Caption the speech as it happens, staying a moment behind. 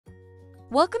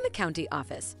Welcome to County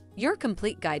Office, your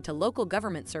complete guide to local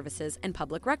government services and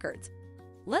public records.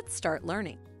 Let's start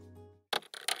learning.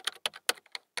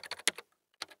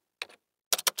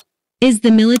 Is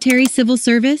the military civil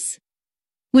service?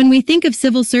 When we think of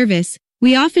civil service,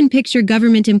 we often picture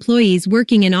government employees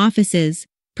working in offices,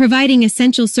 providing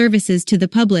essential services to the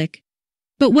public.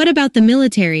 But what about the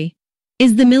military?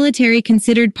 Is the military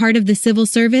considered part of the civil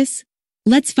service?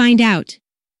 Let's find out.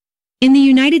 In the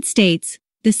United States,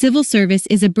 the civil service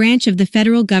is a branch of the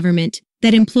federal government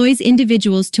that employs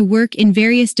individuals to work in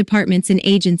various departments and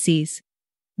agencies.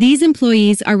 These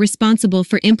employees are responsible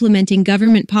for implementing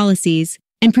government policies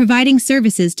and providing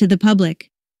services to the public.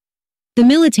 The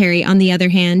military, on the other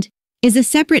hand, is a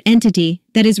separate entity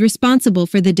that is responsible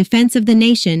for the defense of the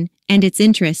nation and its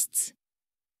interests.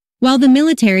 While the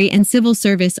military and civil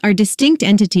service are distinct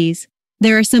entities,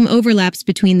 there are some overlaps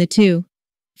between the two.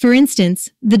 For instance,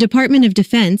 the Department of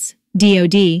Defense,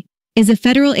 DoD, is a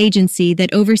federal agency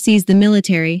that oversees the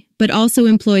military but also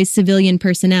employs civilian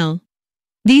personnel.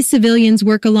 These civilians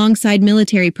work alongside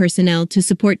military personnel to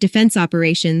support defense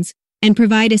operations and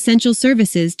provide essential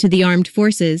services to the armed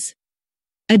forces.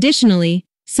 Additionally,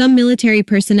 some military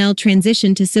personnel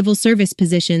transition to civil service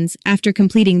positions after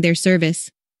completing their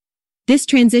service. This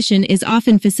transition is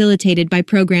often facilitated by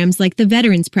programs like the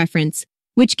Veterans Preference,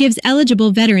 which gives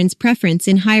eligible veterans preference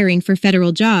in hiring for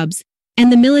federal jobs,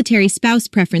 and the Military Spouse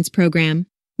Preference Program,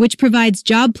 which provides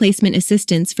job placement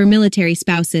assistance for military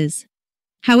spouses.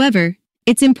 However,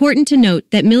 it's important to note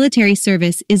that military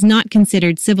service is not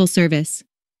considered civil service.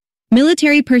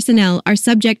 Military personnel are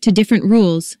subject to different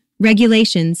rules,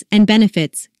 regulations, and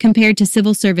benefits compared to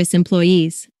civil service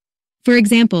employees. For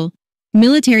example,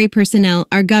 military personnel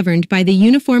are governed by the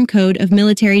Uniform Code of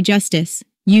Military Justice,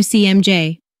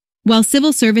 UCMJ, while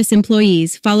civil service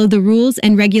employees follow the rules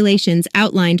and regulations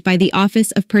outlined by the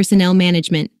Office of Personnel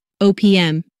Management,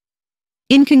 OPM.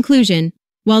 In conclusion,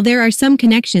 while there are some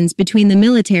connections between the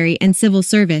military and civil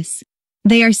service,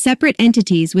 they are separate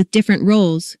entities with different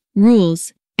roles,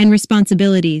 rules, and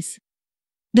responsibilities.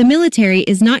 The military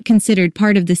is not considered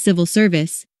part of the civil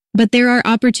service, but there are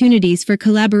opportunities for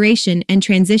collaboration and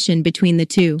transition between the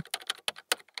two.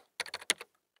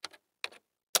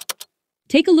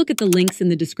 Take a look at the links in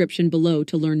the description below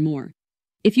to learn more.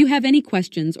 If you have any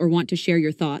questions or want to share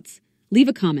your thoughts, leave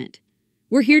a comment.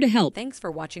 We're here to help. Thanks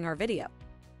for watching our video.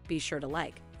 Be sure to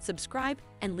like, subscribe,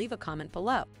 and leave a comment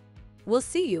below. We'll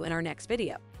see you in our next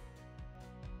video.